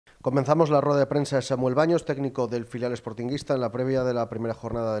Comenzamos la rueda de prensa de Samuel Baños, técnico del filial sportinguista, en la previa de la primera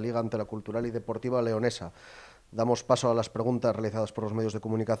jornada de Liga ante la Cultural y Deportiva Leonesa. Damos paso a las preguntas realizadas por los medios de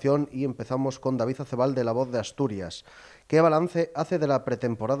comunicación y empezamos con David Acebal de La Voz de Asturias. ¿Qué balance hace de la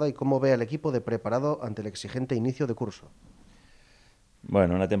pretemporada y cómo ve al equipo de preparado ante el exigente inicio de curso?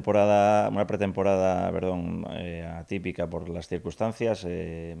 Bueno, una pretemporada, atípica por las circunstancias,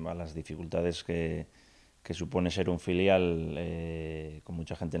 a las dificultades que supone ser un filial con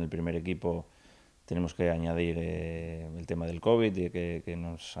mucha gente en el primer equipo. Tenemos que añadir el tema del COVID y que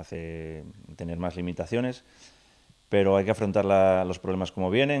nos hace tener más limitaciones, pero hay que afrontar los problemas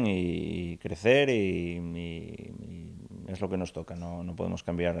como vienen y crecer y es lo que nos toca. No podemos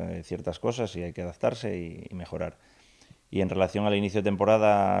cambiar ciertas cosas y hay que adaptarse y mejorar. Y en relación al inicio de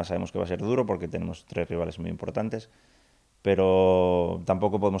temporada, sabemos que va a ser duro porque tenemos 3 rivales muy importantes, pero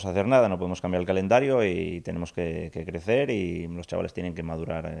tampoco podemos hacer nada, no podemos cambiar el calendario y tenemos que crecer y los chavales tienen que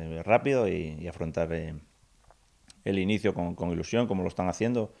madurar rápido y afrontar el inicio con ilusión, como lo están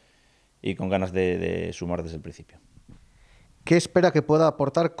haciendo, y con ganas de sumar desde el principio. ¿Qué espera que pueda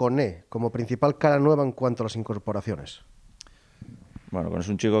aportar Coné como principal cara nueva en cuanto a las incorporaciones? Bueno, es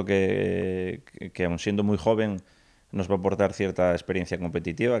un chico que aun siendo muy joven, nos va a aportar cierta experiencia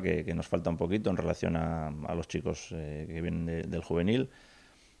competitiva que nos falta un poquito en relación a los chicos que vienen del juvenil.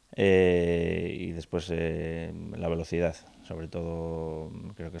 Y después la velocidad, sobre todo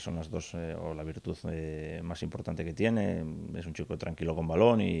creo que son las dos, o la virtud más importante que tiene. Es un chico tranquilo con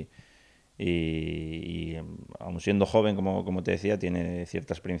balón y aun siendo joven, como te decía, tiene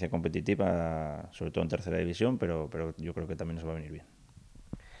cierta experiencia competitiva, sobre todo en tercera división, pero yo creo que también nos va a venir bien.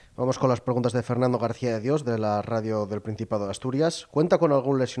 Vamos con las preguntas de Fernando García de Dios, de la radio del Principado de Asturias. ¿Cuenta con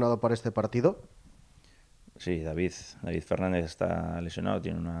algún lesionado para este partido? Sí, David Fernández está lesionado,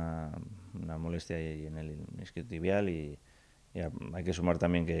 tiene una molestia ahí en el isquiotibial y hay que sumar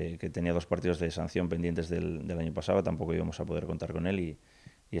también que tenía 2 partidos de sanción pendientes del año pasado, tampoco íbamos a poder contar con él y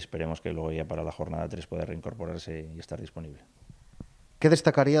esperemos que luego ya para la jornada 3 pueda reincorporarse y estar disponible. ¿Qué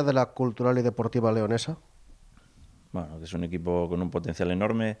destacaría de la Cultural y Deportiva Leonesa? Bueno, que es un equipo con un potencial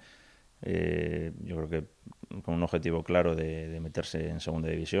enorme, yo creo que con un objetivo claro de meterse en segunda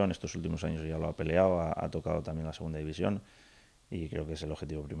división. Estos últimos años ya lo ha peleado, ha tocado también la segunda división y creo que es el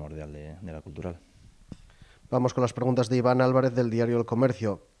objetivo primordial de la Cultural. Vamos con las preguntas de Iván Álvarez del diario El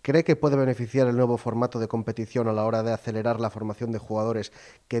Comercio. ¿Cree que puede beneficiar el nuevo formato de competición a la hora de acelerar la formación de jugadores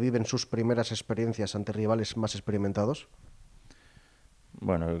que viven sus primeras experiencias ante rivales más experimentados?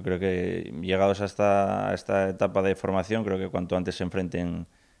 Bueno, yo creo que llegados a esta etapa de formación, creo que cuanto antes se enfrenten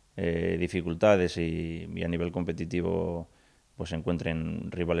dificultades y a nivel competitivo pues encuentren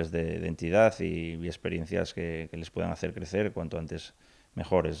rivales de entidad y experiencias que les puedan hacer crecer, cuanto antes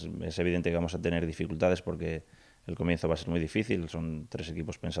mejor. Es evidente que vamos a tener dificultades porque el comienzo va a ser muy difícil, son 3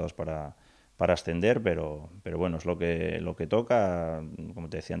 equipos pensados para ascender, pero bueno, es lo que toca. Como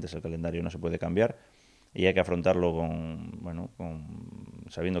te decía antes, el calendario no se puede cambiar y hay que afrontarlo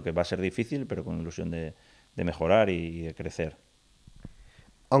sabiendo que va a ser difícil, pero con ilusión de mejorar y de crecer.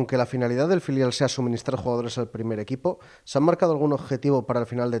 Aunque la finalidad del filial sea suministrar jugadores al primer equipo, ¿se han marcado algún objetivo para el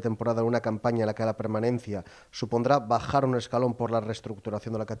final de temporada en una campaña en la que la permanencia supondrá bajar un escalón por la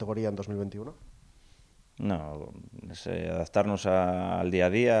reestructuración de la categoría en 2021? No, es adaptarnos al día a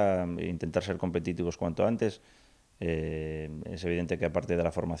día, intentar ser competitivos cuanto antes. Es evidente que aparte de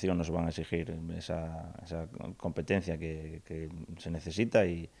la formación nos van a exigir esa competencia que se necesita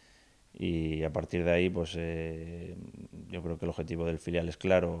y a partir de ahí pues yo creo que el objetivo del filial es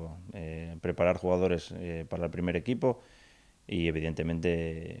claro, preparar jugadores para el primer equipo y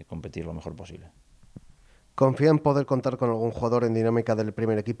evidentemente competir lo mejor posible. ¿Confía en poder contar con algún jugador en dinámica del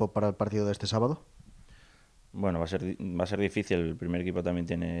primer equipo para el partido de este sábado? Bueno, va a ser difícil. El primer equipo también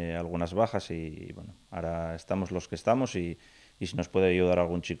tiene algunas bajas y bueno, ahora estamos los que estamos y si nos puede ayudar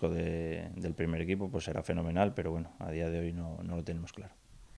algún chico del primer equipo, pues será fenomenal, pero bueno, a día de hoy no lo tenemos claro.